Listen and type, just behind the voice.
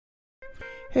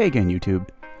Hey again, YouTube.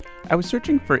 I was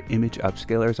searching for image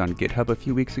upscalers on GitHub a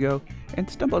few weeks ago and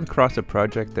stumbled across a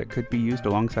project that could be used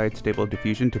alongside Stable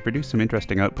Diffusion to produce some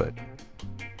interesting output.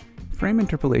 Frame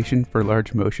Interpolation for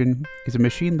Large Motion is a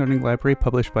machine learning library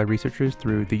published by researchers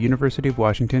through the University of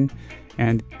Washington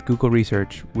and Google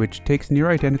Research, which takes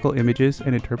near-identical images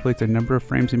and interpolates a number of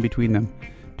frames in between them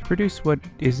to produce what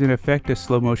is in effect a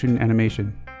slow-motion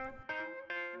animation.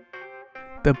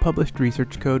 The published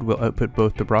research code will output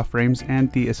both the raw frames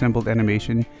and the assembled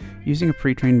animation using a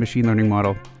pre-trained machine learning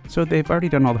model, so they've already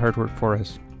done all the hard work for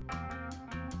us.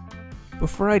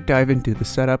 Before I dive into the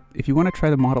setup, if you want to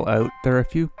try the model out, there are a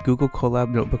few Google Colab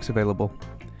notebooks available.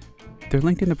 They're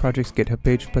linked in the project's GitHub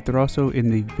page, but they're also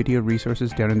in the video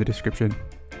resources down in the description.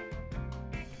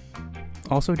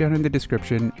 Also down in the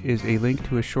description is a link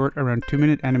to a short, around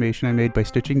 2-minute animation I made by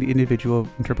stitching the individual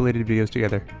interpolated videos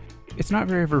together. It's not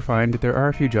very refined, there are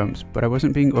a few jumps, but I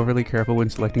wasn't being overly careful when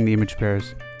selecting the image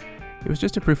pairs. It was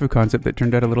just a proof of concept that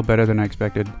turned out a little better than I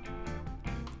expected.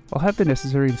 I'll have the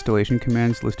necessary installation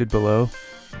commands listed below,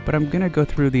 but I'm going to go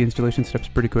through the installation steps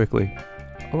pretty quickly.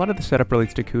 A lot of the setup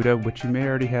relates to CUDA, which you may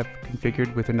already have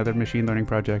configured with another machine learning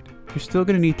project. You're still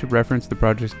going to need to reference the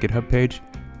project's GitHub page,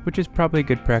 which is probably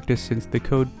good practice since the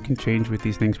code can change with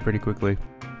these things pretty quickly.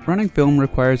 Running film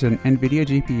requires an NVIDIA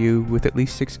GPU with at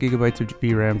least 6 GB of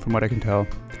VRAM from what I can tell.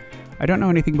 I don't know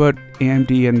anything about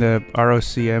AMD and the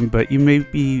ROCm, but you may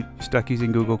be stuck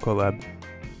using Google Colab.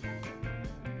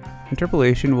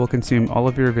 Interpolation will consume all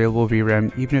of your available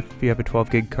VRAM even if you have a 12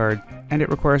 GB card, and it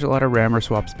requires a lot of RAM or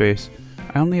swap space.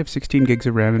 I only have 16 GB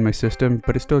of RAM in my system,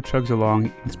 but it still chugs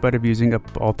along in spite of using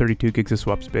up all 32 GB of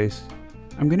swap space.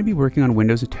 I'm going to be working on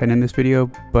Windows 10 in this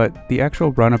video, but the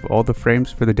actual run of all the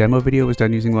frames for the demo video was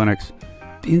done using Linux.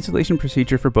 The installation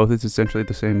procedure for both is essentially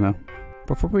the same though.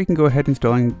 Before we can go ahead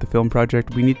installing the film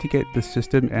project, we need to get the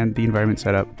system and the environment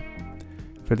set up.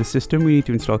 For the system, we need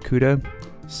to install CUDA,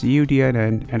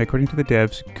 CUDNN, and according to the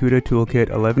devs, CUDA Toolkit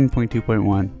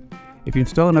 11.2.1. If you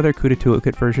install another CUDA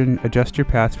Toolkit version, adjust your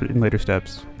paths in later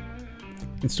steps.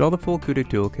 Install the full CUDA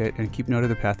Toolkit and keep note of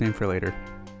the path name for later.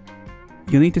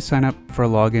 You'll need to sign up for a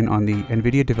login on the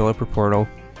NVIDIA developer portal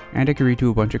and agree to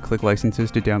a bunch of click licenses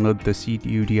to download the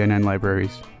CUDNN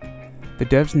libraries. The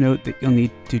devs note that you'll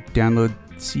need to download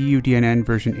CUDNN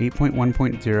version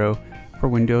 8.1.0 for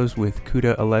Windows with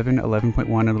CUDA 11,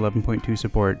 11.1, and 11.2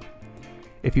 support.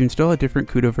 If you install a different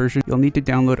CUDA version, you'll need to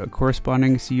download a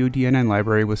corresponding CUDNN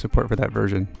library with support for that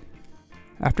version.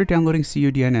 After downloading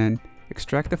CUDNN,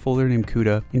 extract the folder named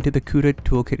CUDA into the CUDA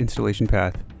Toolkit installation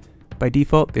path. By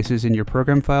default, this is in your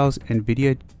program files,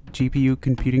 NVIDIA GPU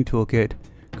Computing Toolkit,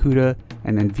 CUDA,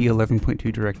 and then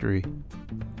v11.2 directory.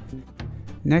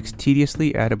 Next,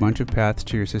 tediously add a bunch of paths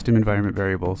to your system environment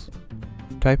variables.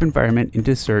 Type environment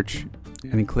into search,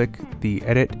 and then click the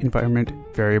Edit Environment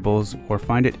Variables, or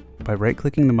find it by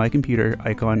right-clicking the My Computer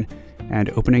icon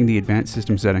and opening the Advanced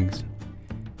System Settings.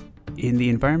 In the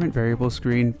Environment Variables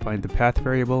screen, find the Path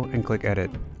variable and click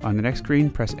Edit. On the next screen,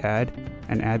 press Add,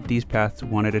 and add these paths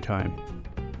one at a time.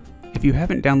 If you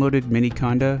haven't downloaded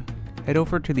Miniconda, head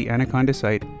over to the Anaconda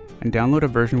site and download a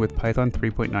version with Python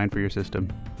 3.9 for your system.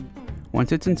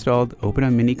 Once it's installed, open a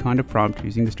Miniconda prompt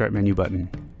using the Start menu button.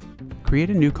 Create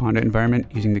a new Conda environment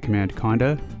using the command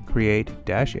conda create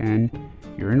 -n,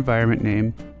 your environment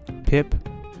name, pip,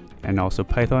 and also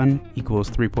Python equals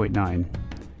 3.9.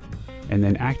 And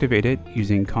then activate it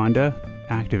using conda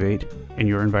activate and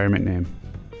your environment name.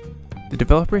 The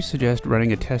developers suggest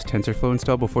running a test TensorFlow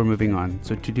install before moving on,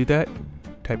 so to do that,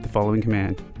 type the following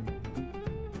command.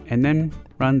 And then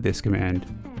run this command.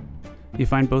 You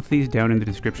find both of these down in the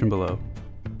description below.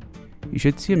 You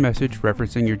should see a message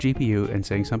referencing your GPU and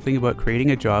saying something about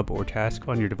creating a job or task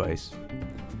on your device.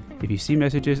 If you see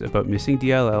messages about missing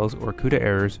DLLs or CUDA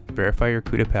errors, verify your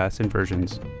CUDA paths and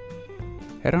versions.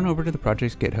 Head on over to the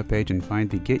project's GitHub page and find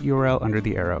the Git URL under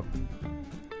the arrow.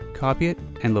 Copy it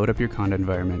and load up your Conda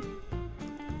environment.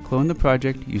 Clone the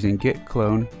project using git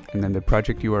clone and then the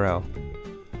project URL.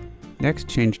 Next,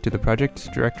 change to the project's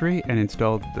directory and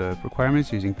install the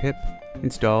requirements using pip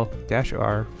install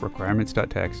 -r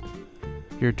requirements.txt.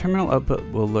 Your terminal output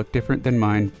will look different than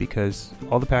mine because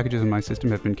all the packages in my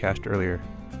system have been cached earlier.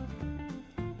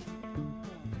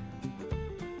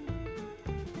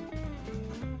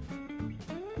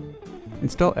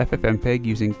 Install ffmpeg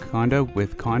using conda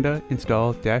with conda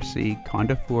install -c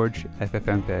conda forge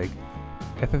ffmpeg.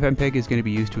 ffmpeg is going to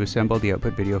be used to assemble the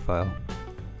output video file.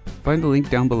 Find the link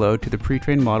down below to the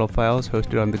pre-trained model files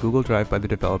hosted on the Google Drive by the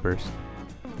developers.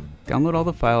 Download all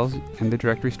the files and the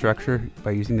directory structure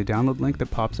by using the download link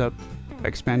that pops up by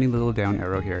expanding the little down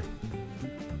arrow here.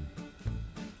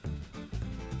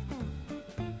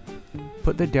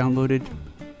 put the downloaded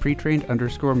pre-trained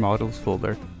 _models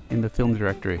folder in the film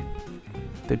directory.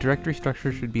 The directory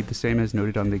structure should be the same as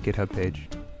noted on the GitHub page.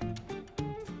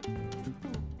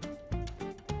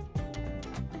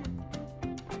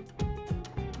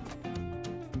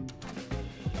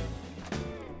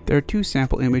 There are 2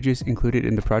 sample images included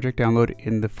in the project download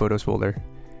in the Photos folder.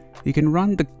 You can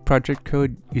run the project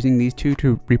code using these 2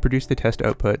 to reproduce the test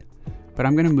output, but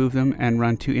I'm going to move them and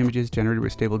run 2 images generated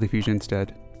with Stable Diffusion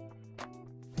instead.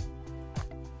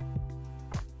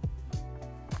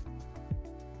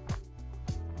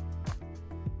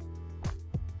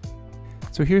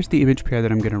 So here's the image pair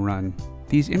that I'm going to run.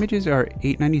 These images are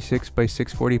 896 by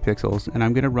 640 pixels, and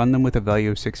I'm going to run them with a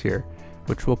value of 6 here,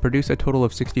 which will produce a total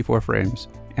of 64 frames,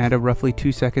 and a roughly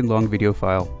 2-second long video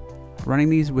file. Running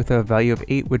these with a value of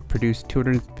 8 would produce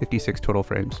 256 total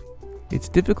frames. It's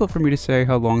difficult for me to say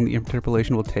how long the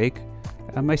interpolation will take.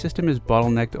 My system is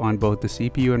bottlenecked on both the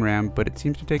CPU and RAM, but it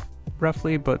seems to take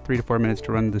roughly about 3 to 4 minutes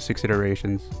to run the 6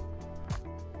 iterations.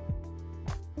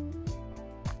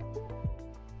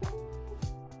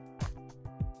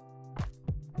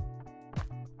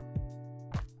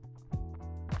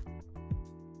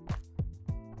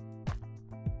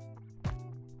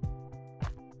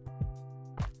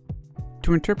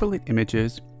 To interpolate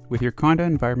images, with your Conda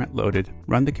environment loaded,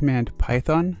 run the command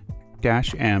python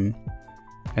 -m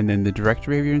and then the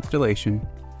directory of your installation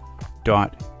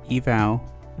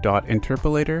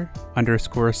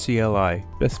 .eval.interpolator_CLI.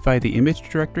 Specify the image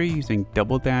directory using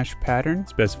 _pattern,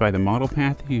 specify the model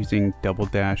path using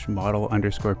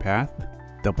 _model_path,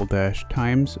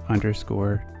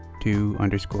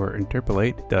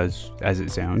 ~times_to_interpolate does as it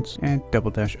sounds, and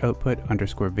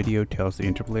 ~output_video tells the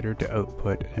interpolator to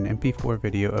output an MP4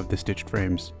 video of the stitched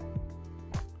frames.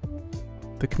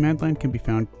 The command line can be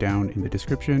found down in the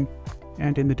description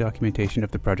and in the documentation of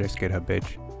the project's GitHub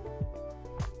page.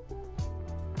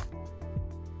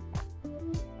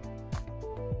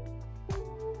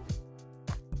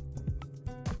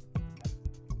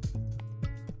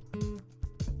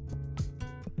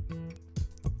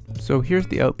 So here's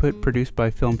the output produced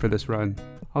by Film for this run.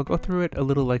 I'll go through it a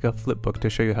little like a flipbook to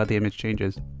show you how the image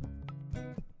changes.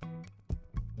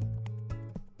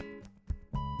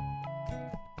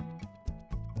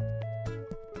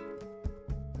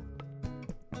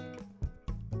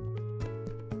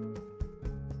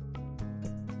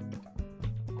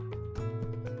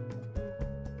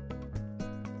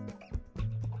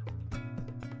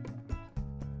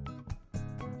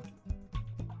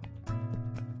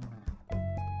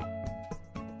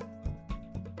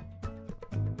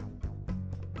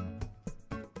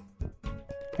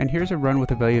 And here's a run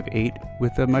with a value of 8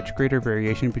 with a much greater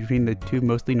variation between the 2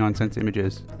 mostly nonsense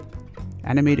images.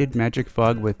 Animated magic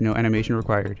fog with no animation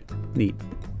required. Neat.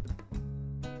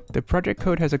 The project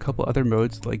code has a couple other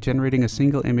modes like generating a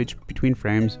single image between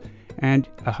frames and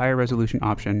a higher resolution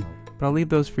option, but I'll leave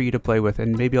those for you to play with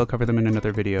and maybe I'll cover them in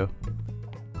another video.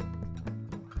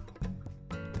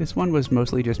 This one was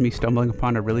mostly just me stumbling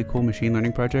upon a really cool machine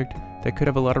learning project that could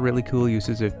have a lot of really cool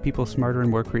uses if people smarter and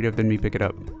more creative than me pick it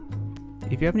up.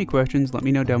 If you have any questions, let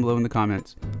me know down below in the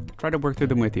comments. I'll try to work through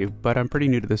them with you, but I'm pretty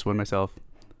new to this one myself.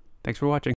 Thanks for watching.